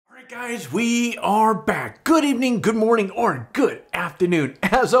Guys, we are back. Good evening, good morning, or good afternoon.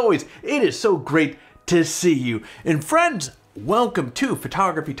 As always, it is so great to see you. And friends, welcome to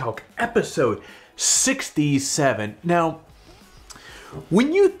Photography Talk episode 67. Now,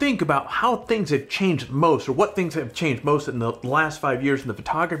 when you think about how things have changed most, or what things have changed most in the last 5 years in the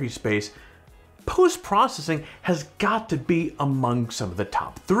photography space, post-processing has got to be among some of the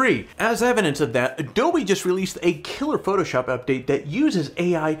top 3. As evidence of that, Adobe just released a killer Photoshop update that uses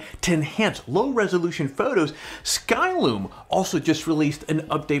AI to enhance low-resolution photos. Skylum also just released an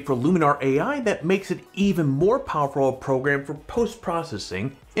update for Luminar AI that makes it even more powerful a program for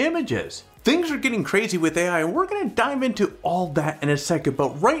post-processing images. Things are getting crazy with AI, and we're going to dive into all that in a second.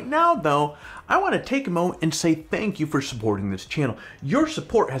 But right now, though, I want to take a moment and say thank you for supporting this channel. Your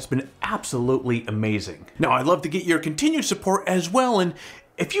support has been absolutely amazing. Now, I'd love to get your continued support as well. And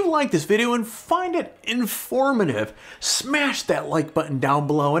if you like this video and find it informative, smash that like button down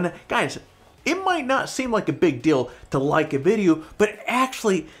below. And guys, it might not seem like a big deal to like a video, but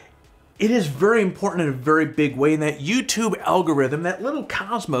actually, it is very important in a very big way in that YouTube algorithm, that little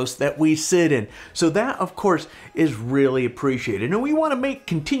cosmos that we sit in. So that, of course, is really appreciated. And we want to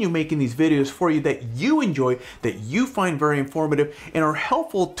continue making these videos for you that you enjoy, that you find very informative, and are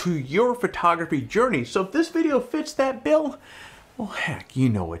helpful to your photography journey. So if this video fits that bill, well, heck, you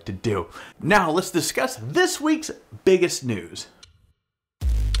know what to do. Now, let's discuss this week's biggest news.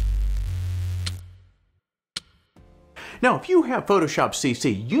 Now, if you have Photoshop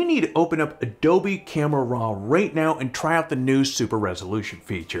CC, you need to open up Adobe Camera Raw right now and try out the new Super Resolution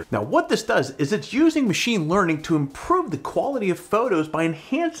feature. Now, what this does is it's using machine learning to improve the quality of photos by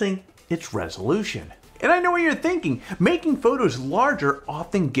enhancing its resolution. And I know what you're thinking, making photos larger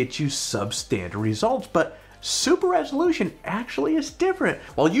often gets you substandard results, but Super Resolution actually is different.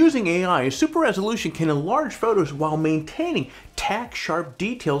 While using AI, Super Resolution can enlarge photos while maintaining tack-sharp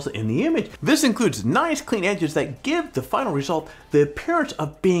details in the image. This includes nice clean edges that give the final result the appearance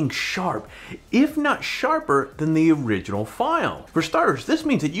of being sharp, if not sharper than the original file. For starters, this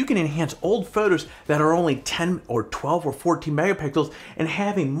means that you can enhance old photos that are only 10 or 12 or 14 megapixels and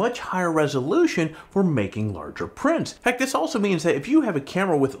have a much higher resolution for making larger prints. Heck, this also means that if you have a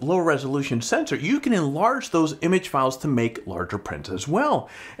camera with low resolution sensor, you can enlarge those image files to make larger prints as well.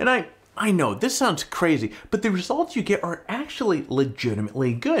 And I know this sounds crazy, but the results you get are actually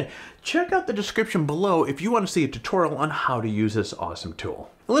legitimately good. Check out the description below if you want to see a tutorial on how to use this awesome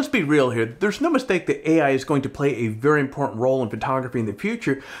tool. And let's be real here, there's no mistake that AI is going to play a very important role in photography in the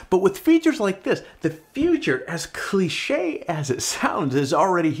future, but with features like this, the future, as cliche as it sounds, is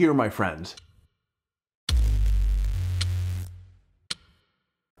already here, my friends.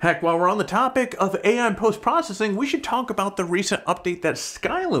 Heck, while we're on the topic of AI and post-processing, we should talk about the recent update that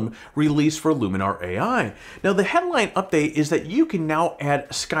Skylum released for Luminar AI. Now, the headline update is that you can now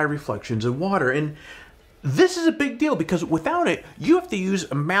add sky reflections in water, and this is a big deal because without it, you have to use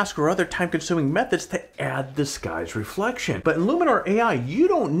a mask or other time-consuming methods to add the sky's reflection. But in Luminar AI, you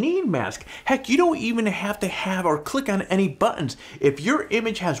don't need mask. Heck, you don't even have to have or click on any buttons. If your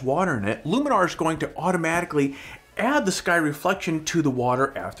image has water in it, Luminar is going to automatically add the sky reflection to the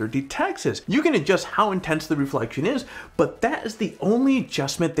water after it detects it. You can adjust how intense the reflection is, but that is the only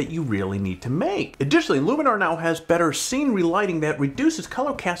adjustment that you really need to make. Additionally, Luminar now has better scene relighting that reduces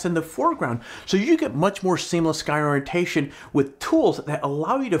color cast in the foreground, so you get much more seamless sky orientation with tools that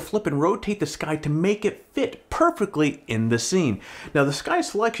allow you to flip and rotate the sky to make it fit perfectly in the scene. Now, the sky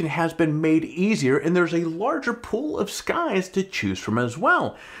selection has been made easier, and there's a larger pool of skies to choose from as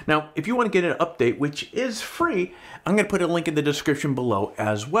well. Now, if you want to get an update, which is free, I'm going to put a link in the description below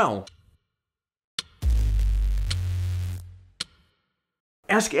as well.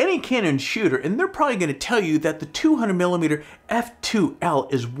 Ask any Canon shooter and they're probably going to tell you that the 200mm f2.L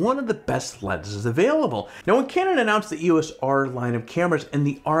is one of the best lenses available. Now, when Canon announced the EOS R line of cameras and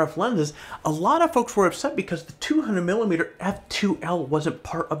the RF lenses, a lot of folks were upset because the 200mm f2.L wasn't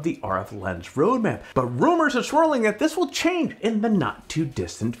part of the RF lens roadmap. But rumors are swirling that this will change in the not too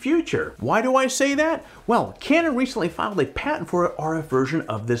distant future. Why do I say that? Well, Canon recently filed a patent for an RF version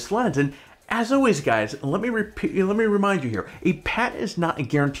of this lens, and as always, guys, let me remind you here, a patent is not a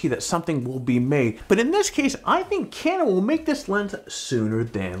guarantee that something will be made, but in this case, I think Canon will make this lens sooner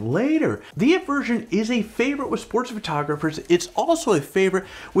than later. The EF version is a favorite with sports photographers. It's also a favorite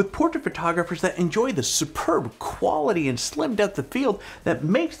with portrait photographers that enjoy the superb quality and slim depth of field that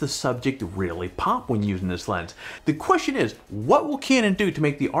makes the subject really pop when using this lens. The question is, what will Canon do to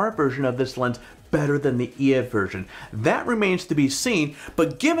make the RF version of this lens better than the EF version? That remains to be seen,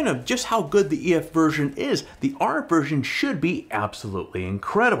 but given of just how good the EF version is, the R version should be absolutely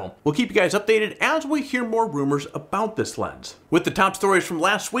incredible. We'll keep you guys updated as we hear more rumors about this lens. With the top stories from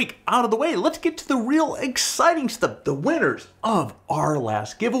last week out of the way, let's get to the real exciting stuff, the winners of our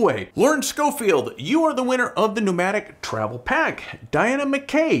last giveaway. Lauren Schofield, you are the winner of the Pneumatic Travel Pack. Diana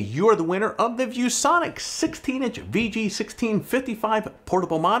McKay, you are the winner of the ViewSonic 16-inch VG1655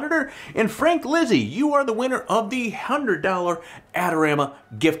 portable monitor. And Frank Lizzie, you are the winner of the $100 Adorama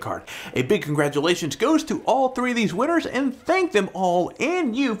gift card. A big congratulations goes to all three of these winners, and thank them all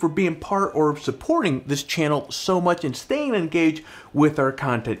and you for being part or supporting this channel so much and staying engaged with our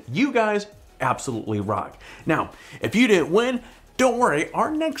content. You guys absolutely rock. Now, if you didn't win, don't worry,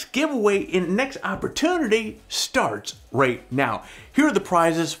 our next giveaway and next opportunity starts right now. Here are the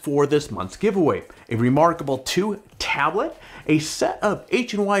prizes for this month's giveaway. A Remarkable 2 tablet, a set of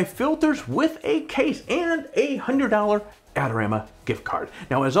H&Y filters with a case, and a $100 Adorama gift card.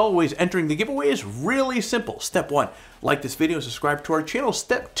 Now, as always, entering the giveaway is really simple. Step 1, like this video, subscribe to our channel.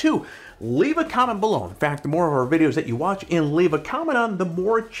 Step 2, leave a comment below. In fact, the more of our videos that you watch and leave a comment on, the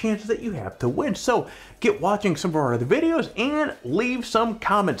more chances that you have to win. So get watching some of our other videos and leave some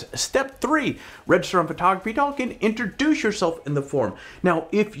comments. Step 3, register on PhotographyTalk and introduce yourself in the forum. Now,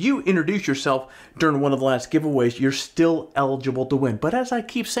 if you introduce yourself during one of the last giveaways, you're still eligible to win. But as I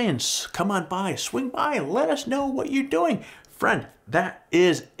keep saying, come on by, swing by, and let us know what you're doing. Friend, that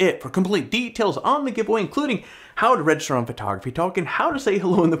is it. For complete details on the giveaway, including how to register on PhotographyTalk and how to say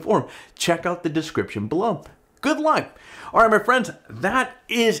hello in the forum, check out the description below. Good luck. All right, my friends, that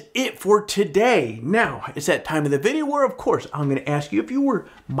is it for today. Now, it's that time of the video where, of course, I'm going to ask you if you were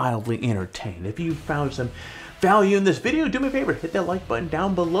mildly entertained, if you found some value in this video, do me a favor, hit that like button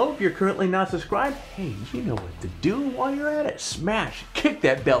down below. If you're currently not subscribed, hey, you know what to do while you're at it. Smash, kick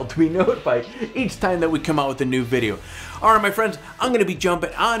that bell to be notified each time that we come out with a new video. All right, my friends, I'm going to be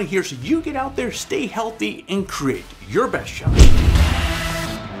jumping out of here, so you get out there, stay healthy, and create your best shot.